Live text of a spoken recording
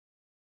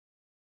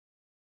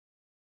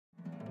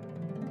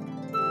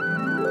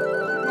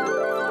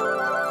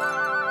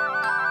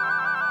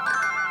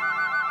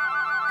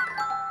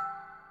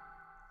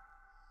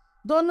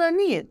Dona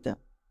Anita,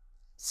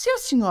 se a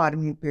senhora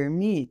me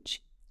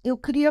permite, eu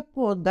queria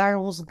podar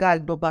uns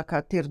galhos do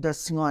abacateiro da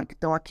senhora que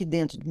estão aqui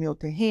dentro do meu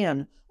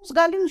terreno. Uns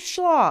galinhos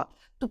só.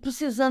 Estou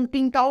precisando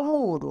pintar o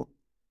muro.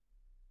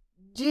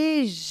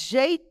 De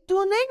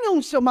jeito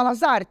nenhum, seu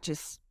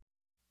Malazartes.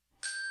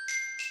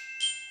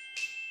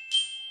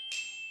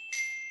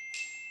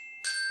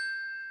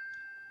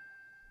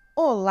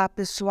 Olá,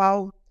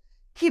 pessoal.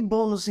 Que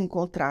bom nos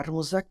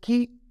encontrarmos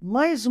aqui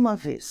mais uma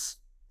vez.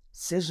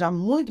 Seja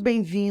muito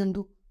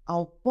bem-vindo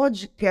ao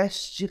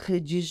podcast de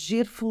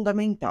Redigir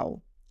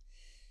Fundamental.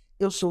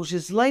 Eu sou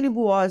Gislaine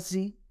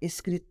Buozzi,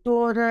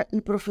 escritora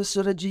e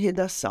professora de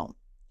redação.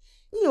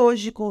 E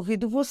hoje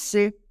convido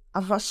você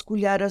a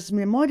vasculhar as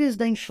memórias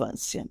da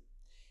infância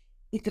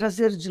e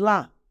trazer de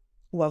lá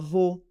o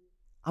avô,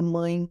 a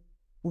mãe,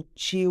 o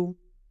tio,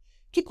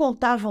 que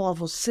contavam a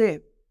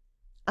você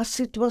as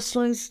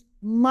situações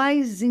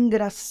mais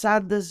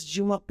engraçadas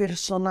de uma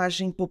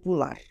personagem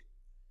popular,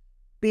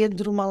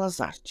 Pedro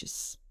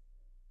Malazartes.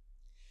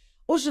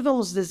 Hoje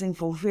vamos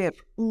desenvolver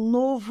um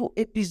novo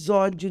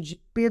episódio de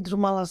Pedro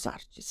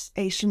Malazartes.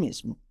 É isso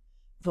mesmo.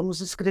 Vamos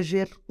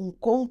escrever um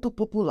conto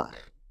popular.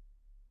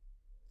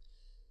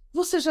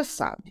 Você já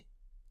sabe,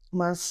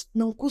 mas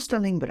não custa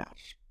lembrar.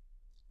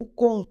 O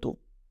conto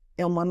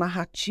é uma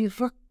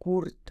narrativa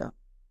curta.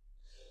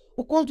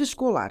 O conto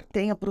escolar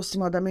tem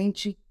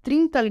aproximadamente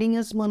 30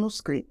 linhas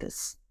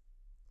manuscritas.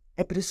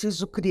 É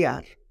preciso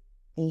criar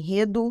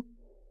enredo,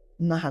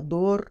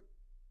 narrador,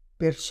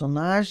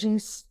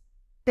 personagens,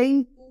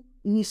 tempo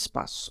e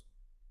espaço.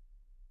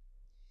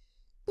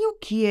 E o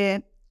que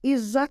é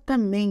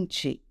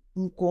exatamente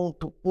um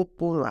conto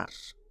popular?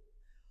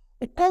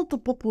 O conto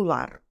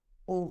popular,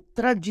 ou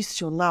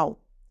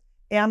tradicional,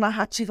 é a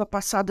narrativa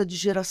passada de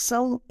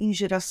geração em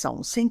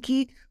geração, sem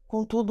que,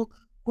 contudo,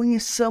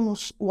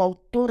 conheçamos o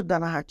autor da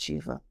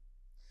narrativa.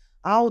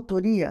 A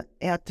autoria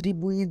é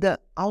atribuída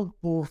ao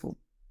povo.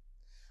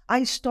 A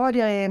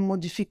história é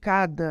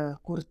modificada,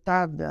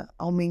 cortada,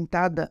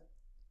 aumentada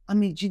à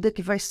medida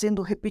que vai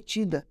sendo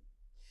repetida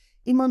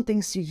e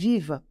mantém-se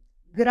viva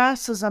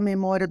graças à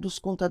memória dos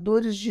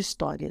contadores de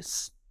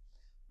histórias.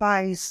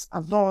 Pais,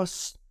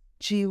 avós,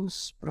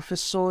 tios,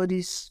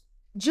 professores.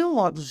 De um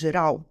modo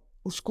geral,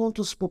 os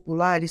contos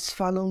populares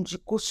falam de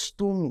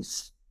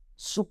costumes,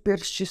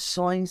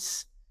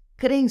 superstições,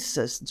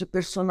 crenças de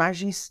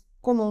personagens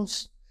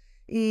comuns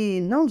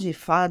e não de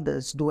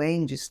fadas,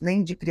 duendes,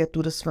 nem de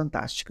criaturas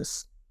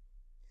fantásticas.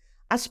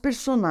 As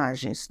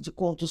personagens de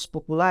contos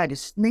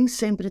populares nem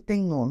sempre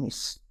têm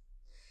nomes.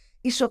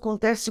 Isso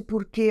acontece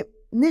porque,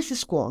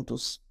 nesses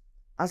contos,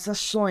 as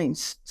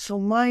ações são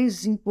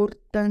mais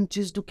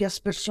importantes do que as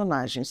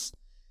personagens,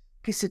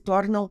 que se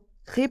tornam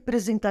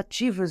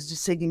representativas de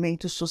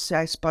segmentos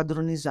sociais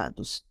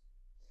padronizados.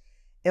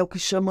 É o que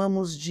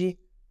chamamos de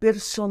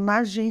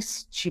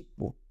personagens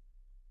tipo.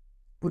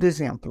 Por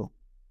exemplo,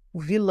 o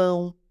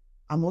vilão,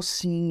 a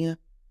mocinha,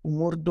 o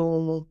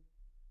mordomo.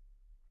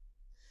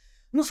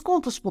 Nos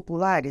contos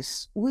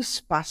populares, o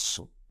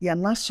espaço e a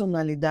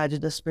nacionalidade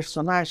das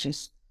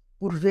personagens,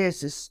 por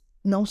vezes,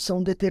 não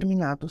são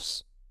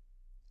determinados.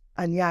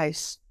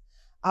 Aliás,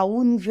 a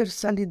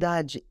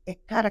universalidade é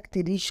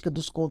característica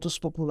dos contos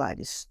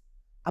populares.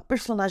 A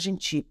personagem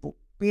tipo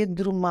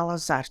Pedro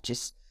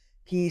Malazartes,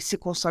 que se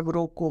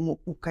consagrou como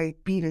o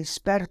caipira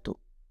esperto,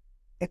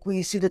 é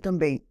conhecida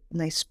também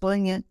na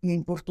Espanha e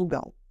em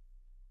Portugal.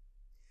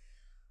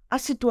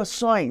 As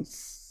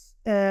situações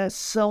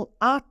são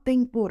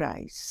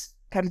atemporais,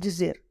 quer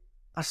dizer,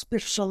 as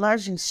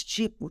personagens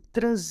tipo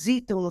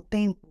transitam no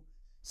tempo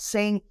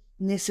sem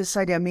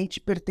necessariamente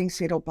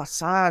pertencer ao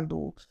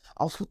passado,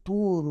 ao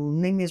futuro,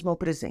 nem mesmo ao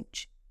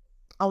presente.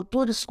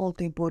 Autores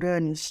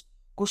contemporâneos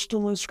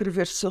costumam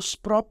escrever seus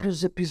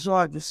próprios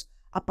episódios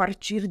a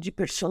partir de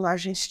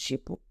personagens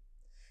tipo.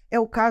 É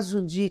o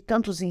caso de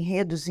tantos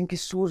enredos em que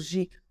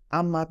surge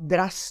a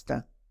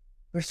madrasta,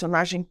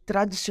 personagem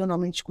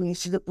tradicionalmente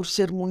conhecida por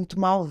ser muito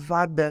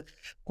malvada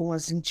com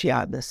as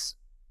enteadas.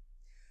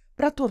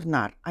 Para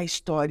tornar a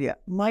história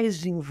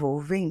mais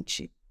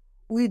envolvente,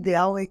 o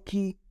ideal é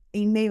que,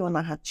 em meio à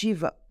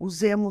narrativa,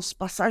 usemos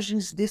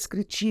passagens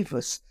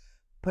descritivas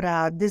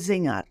para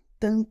desenhar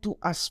tanto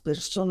as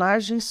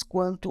personagens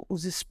quanto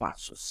os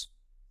espaços.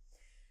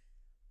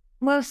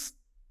 Mas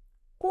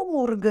como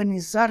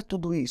organizar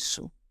tudo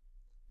isso?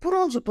 Por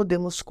onde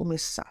podemos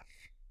começar?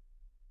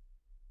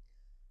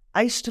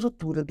 A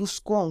estrutura dos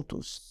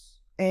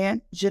contos é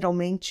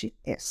geralmente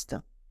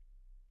esta: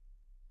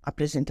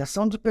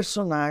 apresentação de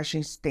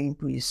personagens,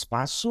 tempo e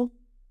espaço,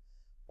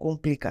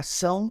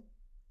 complicação,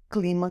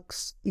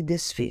 clímax e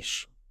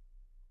desfecho.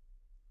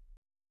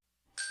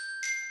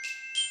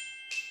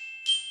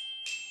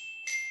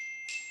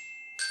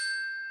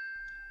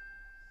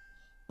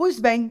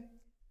 Pois bem,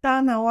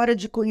 está na hora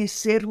de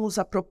conhecermos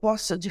a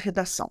proposta de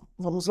redação.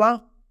 Vamos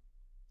lá?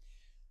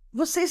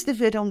 Vocês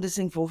deverão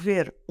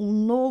desenvolver um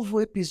novo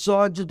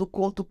episódio do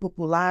conto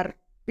popular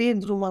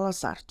Pedro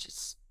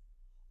Malazartes.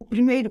 O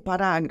primeiro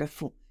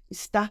parágrafo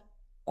está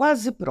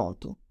quase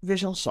pronto.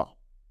 Vejam só.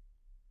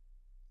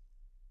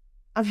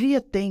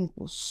 Havia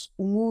tempos,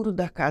 o muro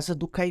da casa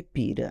do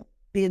caipira,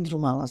 Pedro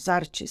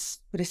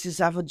Malazartes,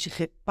 precisava de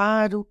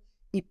reparo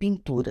e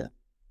pintura.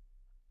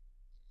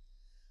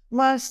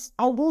 Mas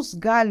alguns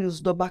galhos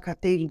do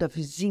abacateiro da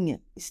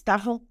vizinha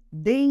estavam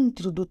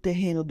dentro do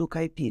terreno do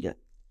caipira,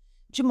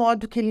 de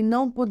modo que ele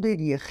não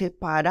poderia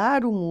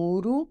reparar o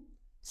muro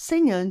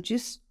sem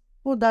antes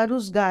podar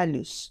os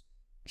galhos,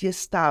 que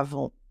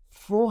estavam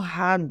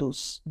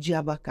forrados de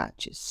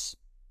abacates.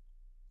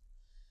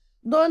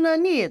 Dona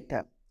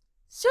Anita,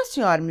 se a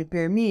senhora me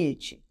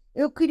permite,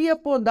 eu queria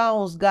podar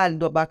uns galhos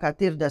do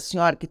abacateiro da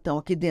senhora que estão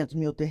aqui dentro do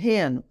meu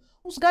terreno,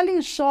 uns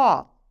galinhos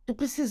só, estou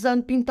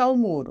precisando pintar o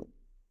muro.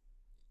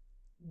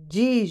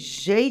 De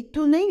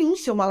jeito nenhum,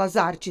 seu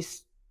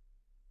Malazartes.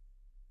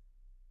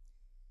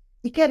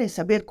 E querem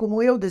saber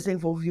como eu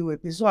desenvolvi o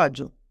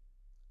episódio?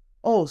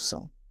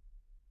 Ouçam.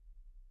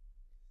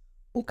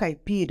 O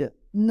caipira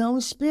não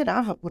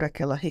esperava por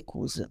aquela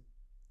recusa.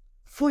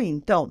 Foi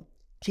então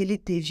que ele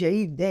teve a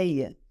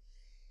ideia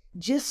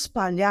de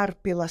espalhar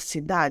pela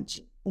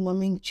cidade uma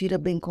mentira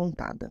bem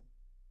contada.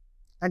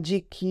 A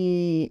de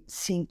que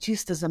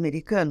cientistas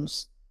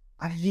americanos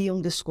haviam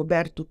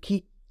descoberto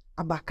que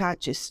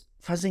abacates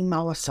fazem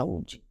mal à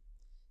saúde,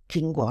 que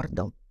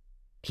engordam,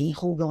 que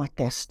enrugam a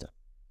testa,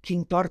 que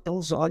entortam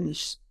os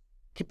olhos,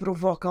 que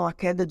provocam a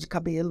queda de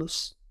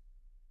cabelos.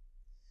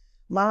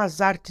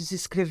 Malazartes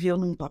escreveu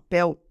num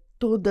papel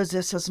todas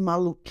essas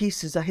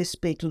maluquices a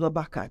respeito do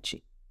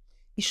abacate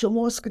e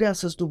chamou as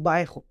crianças do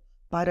bairro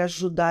para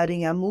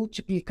ajudarem a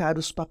multiplicar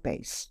os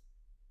papéis.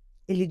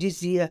 Ele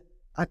dizia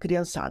à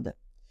criançada: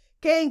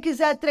 "Quem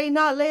quiser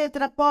treinar a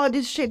letra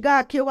pode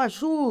chegar que eu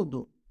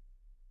ajudo."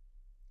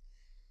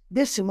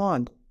 Desse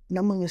modo,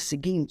 na manhã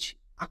seguinte,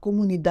 a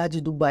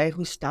comunidade do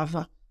bairro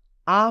estava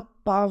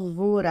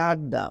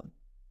apavorada.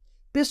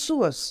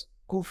 Pessoas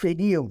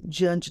conferiam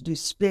diante do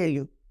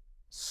espelho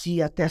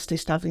se a testa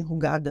estava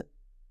enrugada,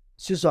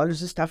 se os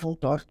olhos estavam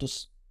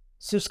tortos,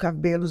 se os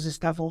cabelos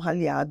estavam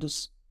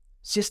raleados,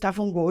 se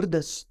estavam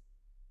gordas.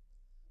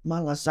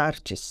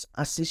 Malazartes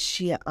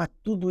assistia a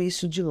tudo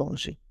isso de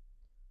longe.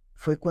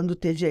 Foi quando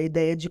teve a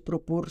ideia de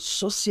propor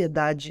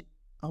sociedade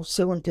ao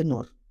seu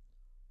antenor,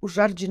 o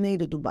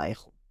jardineiro do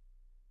bairro.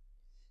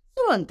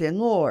 "Seu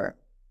Antenor,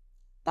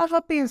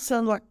 estava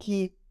pensando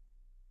aqui,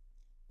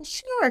 o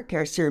senhor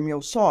quer ser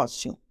meu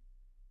sócio?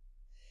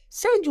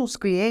 Sei de uns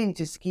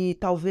clientes que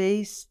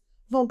talvez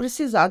vão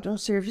precisar de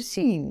uns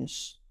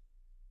servicinhos."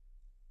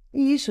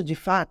 E isso, de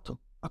fato,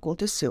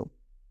 aconteceu.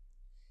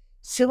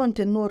 Seu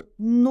Antenor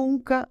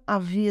nunca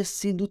havia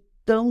sido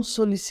tão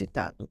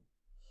solicitado.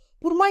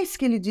 Por mais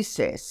que ele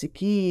dissesse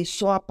que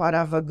só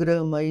aparava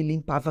grama e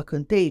limpava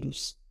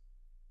canteiros,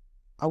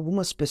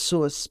 algumas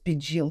pessoas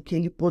pediam que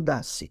ele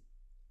podasse,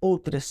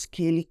 outras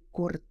que ele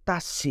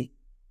cortasse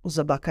os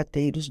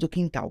abacateiros do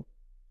quintal.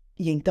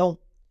 E então,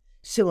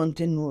 seu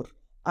Antenor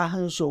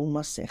arranjou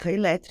uma serra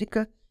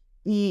elétrica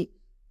e,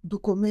 do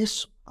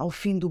começo ao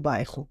fim do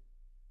bairro,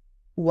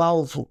 o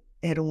alvo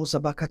eram os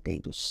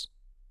abacateiros.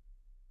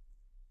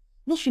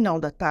 No final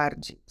da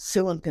tarde,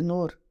 seu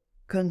Antenor,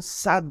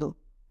 cansado,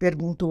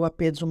 perguntou a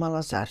Pedro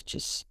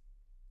Malazartes: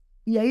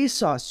 "E aí,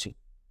 sócio,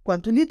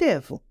 quanto lhe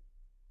devo?"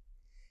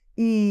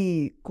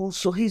 E, com um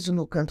sorriso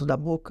no canto da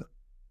boca,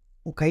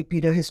 o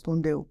caipira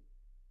respondeu: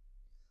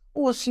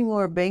 "O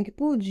senhor bem que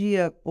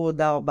podia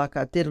podar o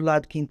abacateiro lá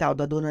do quintal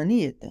da dona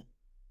Anita.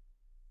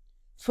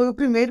 Foi o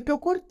primeiro que eu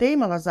cortei,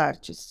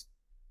 Malazartes."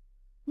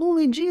 "Não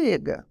me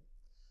diga.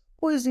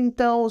 Pois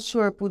então o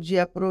senhor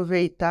podia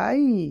aproveitar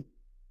e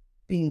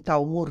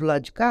pintar o muro lá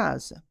de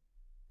casa,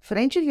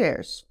 frente e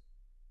verso,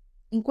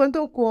 enquanto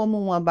eu como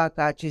um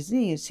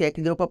abacatezinho, se é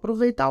que deu para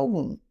aproveitar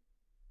algum."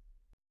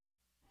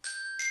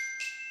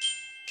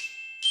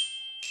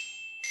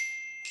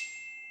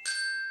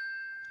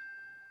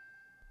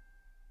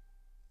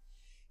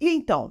 E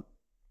então,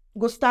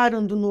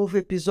 gostaram do novo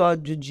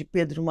episódio de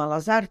Pedro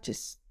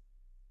Malazartes?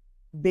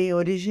 Bem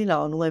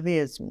original, não é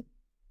mesmo?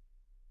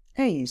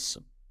 É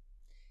isso.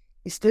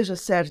 Esteja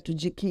certo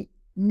de que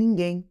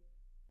ninguém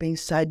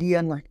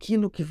pensaria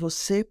naquilo que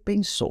você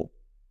pensou.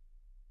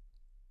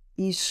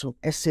 Isso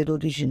é ser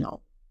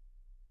original.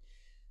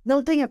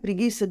 Não tenha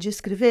preguiça de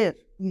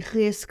escrever e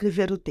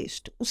reescrever o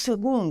texto. O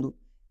segundo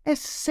é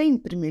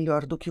sempre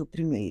melhor do que o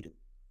primeiro.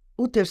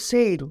 O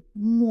terceiro,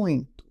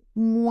 muito,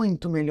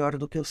 muito melhor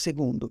do que o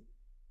segundo.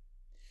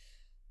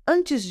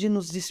 Antes de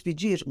nos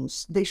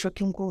despedirmos, deixo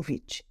aqui um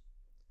convite.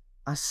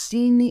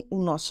 Assine o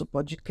nosso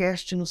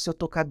podcast no seu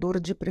tocador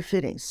de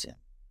preferência.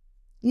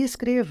 E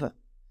escreva.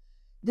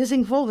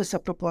 Desenvolva essa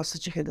proposta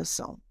de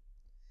redação.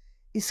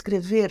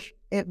 Escrever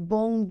é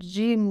bom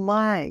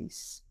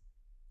demais.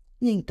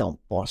 E então,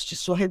 poste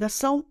sua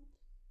redação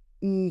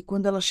e,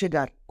 quando ela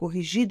chegar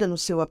corrigida no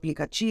seu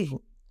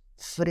aplicativo,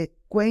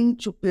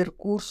 frequente o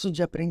percurso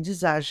de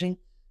aprendizagem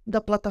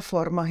da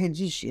plataforma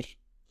Redigir.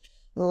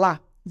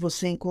 Lá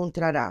você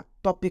encontrará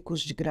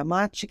tópicos de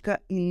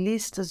gramática e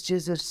listas de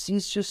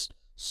exercícios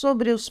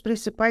sobre os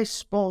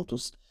principais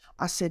pontos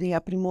a serem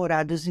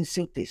aprimorados em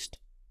seu texto.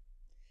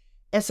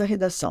 Essa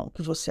redação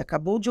que você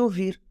acabou de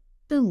ouvir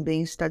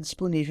também está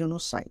disponível no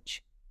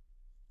site.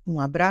 Um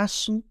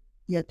abraço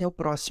e até o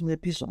próximo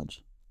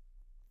episódio.